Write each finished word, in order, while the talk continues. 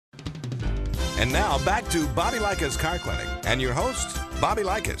And now back to Bobby Likis Car Clinic and your host, Bobby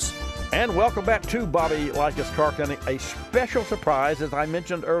Likis. And welcome back to Bobby Likis Car Clinic. A special surprise, as I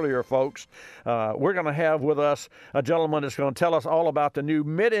mentioned earlier, folks. We're going to have with us a gentleman that's going to tell us all about the new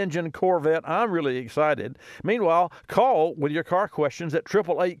mid-engine Corvette. I'm really excited. Meanwhile, call with your car questions at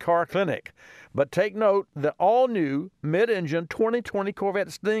 888 Car Clinic. But take note, the all-new mid-engine 2020 Corvette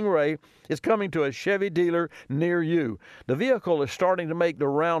Stingray is coming to a Chevy dealer near you. The vehicle is starting to make the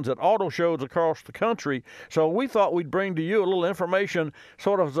rounds at auto shows across the country, so we thought we'd bring to you a little information,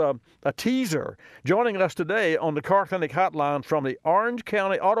 sort of a teaser. Joining us today on the Car Clinic hotline from the Orange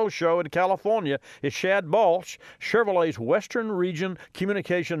County Auto Show in California is Shad Balch, Chevrolet's Western Region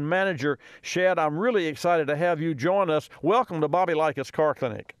Communication Manager. Shad, I'm really excited to have you join us. Welcome to Bobby Likis Car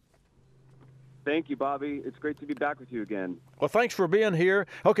Clinic. Thank you, Bobby. It's great to be back with you again. Well, thanks for being here.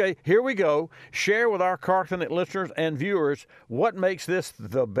 Okay, here we go. Share with our Car Clinic listeners and viewers what makes this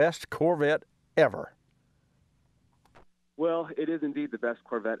the best Corvette ever. Well, it is indeed the best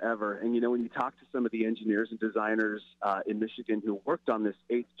Corvette ever. And, you know, when you talk to some of the engineers and designers in Michigan who worked on this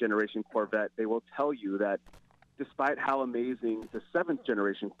 8th generation Corvette, they will tell you that despite how amazing the 7th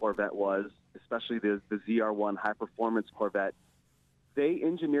generation Corvette was, especially the ZR1 high-performance Corvette, they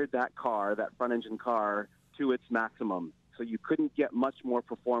engineered that car, that front-engine car, to its maximum. So you couldn't get much more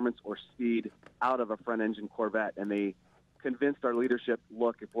performance or speed out of a front-engine Corvette. And they convinced our leadership,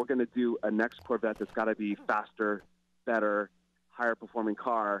 look, if we're going to do a next Corvette that's got to be faster, better, higher-performing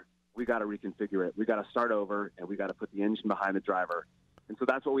car, we got to reconfigure it. We got to start over, and we got to put the engine behind the driver. And so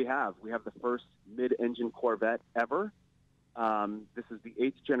that's what we have. We have the first mid-engine Corvette ever. This is the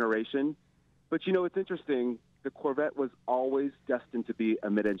 8th generation. But, you know, it's interesting. The Corvette was always destined to be a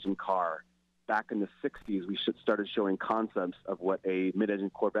mid-engine car. Back in the 60s, we started showing concepts of what a mid-engine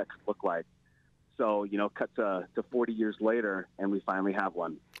Corvette could look like. So, you know, cut to 40 years later, and we finally have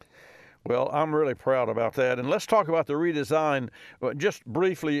one. Well, I'm really proud about that. And let's talk about the redesign. Just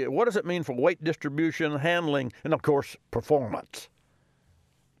briefly, what does it mean for weight distribution, handling, and, of course, performance?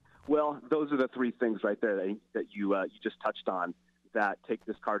 Well, those are the three things right there that you just touched on that take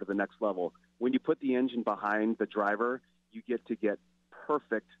this car to the next level. When you put the engine behind the driver, you get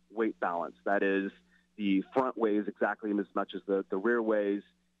perfect weight balance. That is, the front weighs exactly as much as the rear weighs,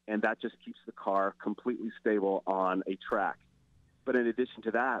 and that just keeps the car completely stable on a track. But in addition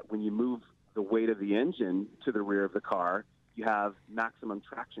to that, when you move the weight of the engine to the rear of the car, you have maximum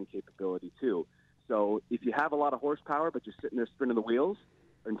traction capability too. So if you have a lot of horsepower, but you're sitting there spinning the wheels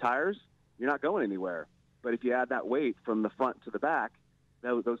and tires, you're not going anywhere. But if you add that weight from the front to the back,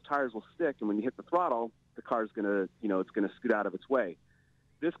 those tires will stick, and when you hit the throttle, the car's gonna, it's gonna scoot out of its way.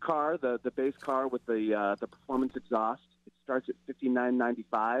 This car, the base car with the performance exhaust, it starts at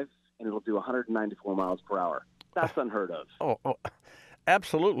 $59.95, and it'll do 194 miles per hour. That's unheard of. Oh,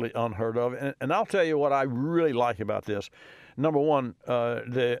 absolutely unheard of. And I'll tell you what I really like about this. Number one,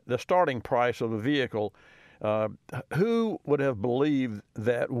 the starting price of the vehicle. Who would have believed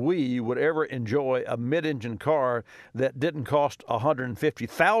that we would ever enjoy a mid-engine car that didn't cost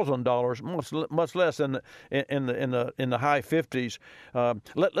 $150,000, much less in the high 50s?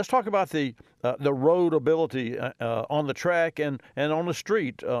 Let's talk about the road ability on the track and on the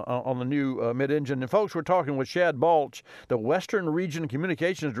street on the new mid-engine. And folks, we're talking with Shad Balch, the Western Region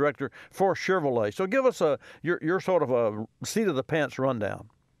Communications Director for Chevrolet. So give us your sort of a seat of the pants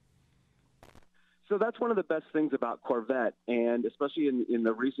rundown. So that's one of the best things about Corvette, and especially in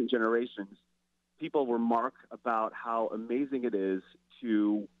the recent generations, people remark about how amazing it is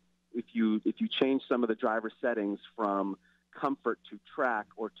to, if you change some of the driver settings from comfort to track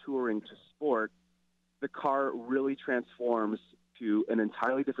or touring to sport, the car really transforms to an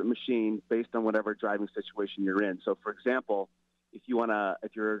entirely different machine based on whatever driving situation you're in. So, for example, if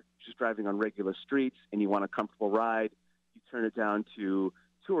you're just driving on regular streets and you want a comfortable ride, you turn it down to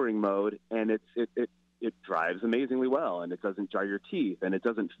touring mode, and it drives amazingly well, and it doesn't jar your teeth, and it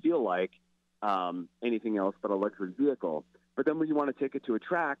doesn't feel like anything else but a luxury vehicle. But then when you want to take it to a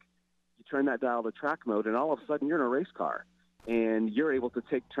track, you turn that dial to track mode, and all of a sudden you're in a race car, and you're able to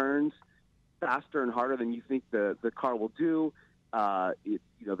take turns faster and harder than you think the car will do.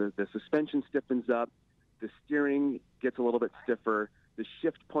 The suspension stiffens up, the steering gets a little bit stiffer, the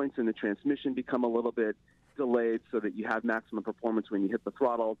shift points in the transmission become a little bit delayed so that you have maximum performance when you hit the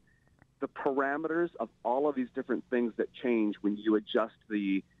throttle. The parameters of all of these different things that change when you adjust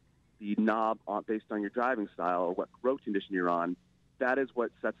the knob based on your driving style or what road condition you're on, that is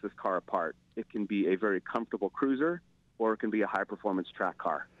what sets this car apart. It can be a very comfortable cruiser, or it can be a high-performance track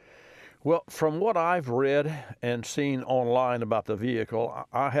car. Well, from what I've read and seen online about the vehicle,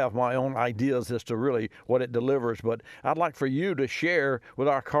 I have my own ideas as to really what it delivers, but I'd like for you to share with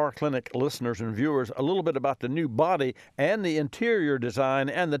our Car Clinic listeners and viewers a little bit about the new body and the interior design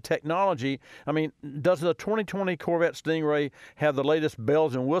and the technology. I mean, does the 2020 Corvette Stingray have the latest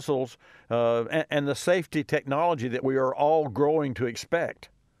bells and whistles and the safety technology that we are all growing to expect?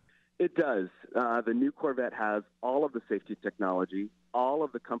 It does. The new Corvette has all of the safety technology, all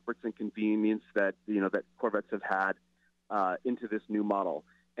of the comforts and convenience that that Corvettes have had into this new model,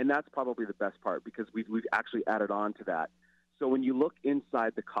 and that's probably the best part because we've actually added on to that. So when you look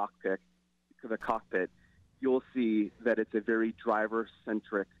inside the cockpit, you'll see that it's a very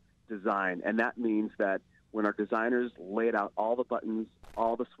driver-centric design, and that means that when our designers laid out all the buttons,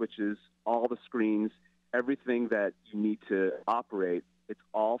 all the switches, all the screens, everything that you need to operate, it's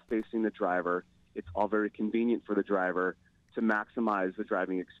all facing the driver. It's all very convenient for the driver to maximize the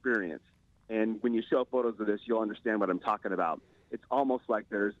driving experience. And when you show photos of this, you'll understand what I'm talking about. It's almost like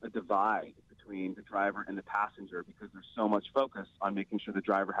there's a divide between the driver and the passenger because there's so much focus on making sure the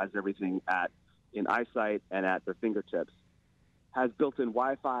driver has everything in eyesight and at their fingertips. Has built-in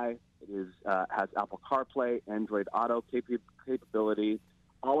Wi-Fi. It has Apple CarPlay, Android Auto capability,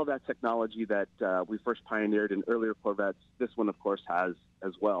 all of that technology that we first pioneered in earlier Corvettes. This one, of course, has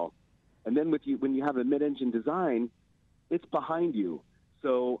as well. And then when you have a mid-engine design, it's behind you.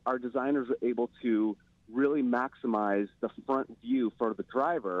 So our designers are able to really maximize the front view for the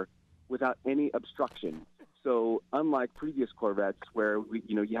driver without any obstruction. So unlike previous Corvettes where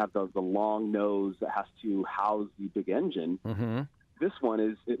you have the long nose that has to house the big engine, this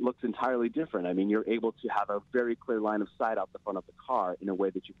one it looks entirely different. I mean, you're able to have a very clear line of sight out the front of the car in a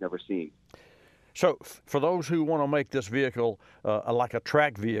way that you've never seen. So for those who want to make this vehicle like a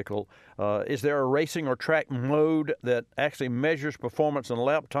track vehicle, is there a racing or track mode that actually measures performance and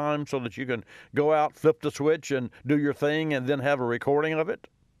lap time so that you can go out, flip the switch, and do your thing and then have a recording of it?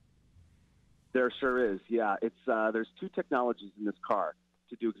 There sure is, yeah. There's two technologies in this car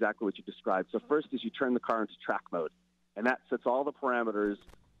to do exactly what you described. So first is you turn the car into track mode, and that sets all the parameters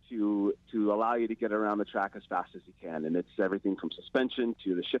to allow you to get around the track as fast as you can. And it's everything from suspension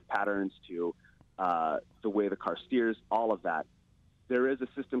to the shift patterns to the way the car steers, all of that. There is a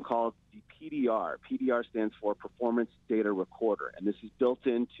system called the PDR. PDR stands for Performance Data Recorder, and this is built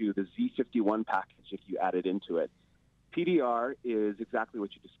into the Z51 package if you add it into it. PDR is exactly what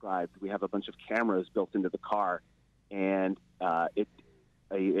you described. We have a bunch of cameras built into the car, and a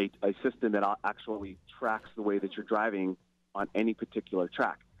system that actually tracks the way that you're driving on any particular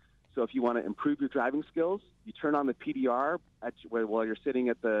track. So if you want to improve your driving skills, you turn on the PDR while you're sitting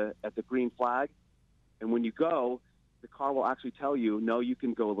at the green flag, and when you go, the car will actually tell you, no, you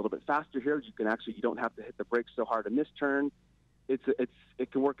can go a little bit faster here. You don't have to hit the brakes so hard in this turn. It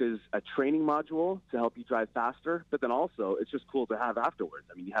can work as a training module to help you drive faster, but then also it's just cool to have afterwards.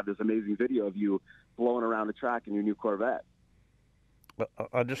 I mean, you have this amazing video of you blowing around the track in your new Corvette.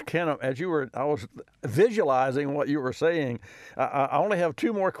 I just can't. I was visualizing what you were saying. I only have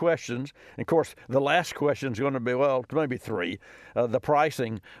two more questions. And of course, the last question is going to be, well, maybe three, the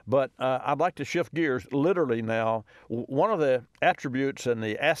pricing. But I'd like to shift gears literally now. One of the attributes and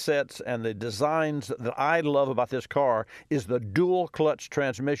the assets and the designs that I love about this car is the dual clutch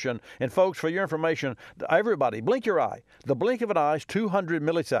transmission. And folks, for your information, everybody, blink your eye. The blink of an eye is 200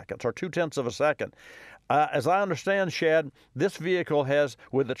 milliseconds or 0.2 of a second. As I understand, Shad, this vehicle has,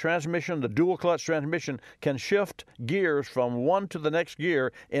 with the transmission, the dual clutch transmission, can shift gears from one to the next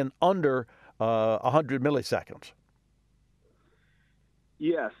gear in under 100 milliseconds.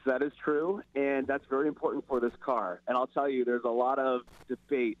 Yes, that is true, and that's very important for this car. And I'll tell you, there's a lot of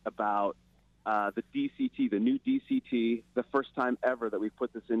debate about the DCT, the new DCT, the first time ever that we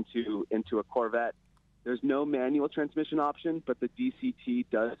put this into a Corvette. There's no manual transmission option, but the DCT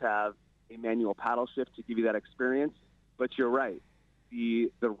does have a manual paddle shift to give you that experience. But you're right. The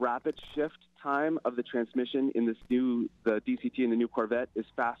rapid shift time of the transmission in the DCT in the new Corvette is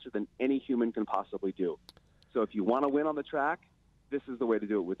faster than any human can possibly do. So if you want to win on the track, this is the way to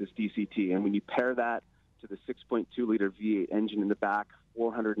do it with this DCT. And when you pair that to the 6.2-liter V8 engine in the back,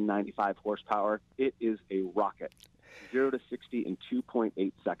 495 horsepower, it is a rocket. 0 to 60 in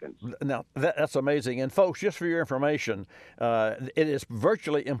 2.8 seconds. Now, that's amazing. And folks, just for your information, it is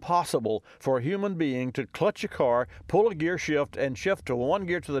virtually impossible for a human being to clutch a car, pull a gear shift, and shift to one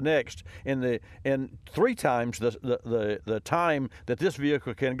gear to the next in 3 times the time that this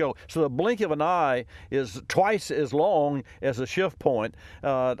vehicle can go. So the blink of an eye is twice as long as a shift point.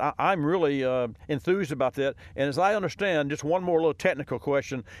 I'm really enthused about that. And as I understand, just one more little technical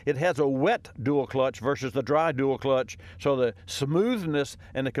question, it has a wet dual clutch versus the dry dual clutch. much, so the smoothness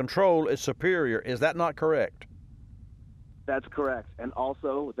and the control is superior. Is that not correct? That's correct. And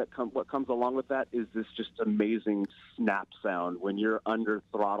also, what comes along with that is this just amazing snap sound. When you're under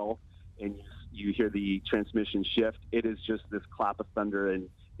throttle and you hear the transmission shift, it is just this clap of thunder, and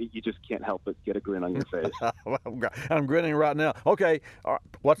you just can't help but get a grin on your face. I'm grinning right now. Okay,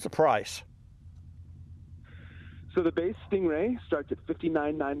 what's the price? So the base Stingray starts at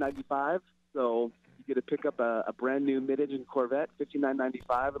 $59,995. So you get to pick up a brand new mid-engine Corvette,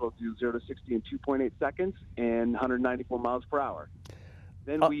 $59,995. It'll do 0 to 60 in 2.8 seconds and 194 miles per hour.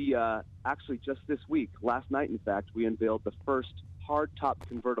 Then we actually just this week, last night in fact, we unveiled the first hardtop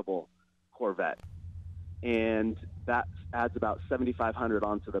convertible Corvette, and that adds about $7,500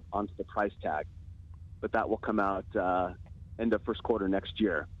 onto the price tag. But that will come out end of first quarter next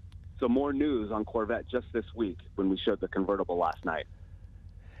year. So more news on Corvette just this week when we showed the convertible last night.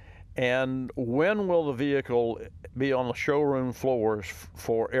 And when will the vehicle be on the showroom floors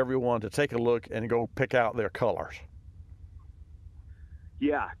for everyone to take a look and go pick out their colors?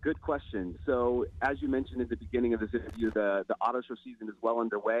 Yeah, good question. So as you mentioned at the beginning of this interview, the auto show season is well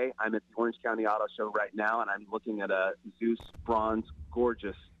underway. I'm at the Orange County Auto Show right now, and I'm looking at a Zeus Bronze,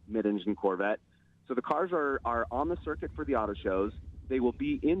 gorgeous mid-engine Corvette. So the cars are on the circuit for the auto shows. They will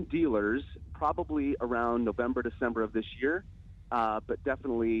be in dealers probably around November, December of this year. But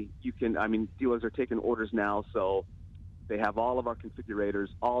definitely dealers are taking orders now, so they have all of our configurators,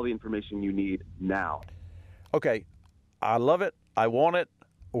 all the information you need now. Okay, I love it. I want it.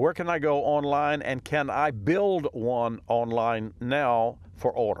 Where can I go online, and can I build one online now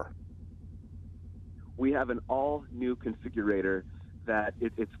for order? We have an all-new configurator that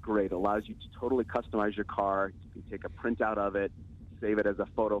it's great. It allows you to totally customize your car. You can take a printout of it, save it as a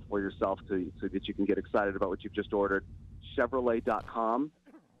photo for yourself so that you can get excited about what you've just ordered. Chevrolet.com,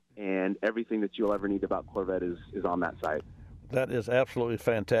 and everything that you'll ever need about Corvette is on that site. That is absolutely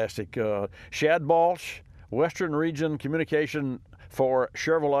fantastic. Shad Balch, Western Region Communication for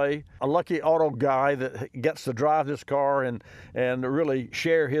Chevrolet, a lucky auto guy that gets to drive this car and really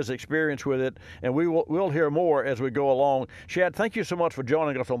share his experience with it. And we'll hear more as we go along. Shad, thank you so much for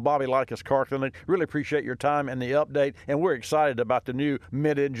joining us on Bobby Likis Car Clinic. Really appreciate your time and the update, and we're excited about the new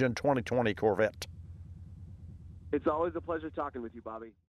mid-engine 2020 Corvette. It's always a pleasure talking with you, Bobby.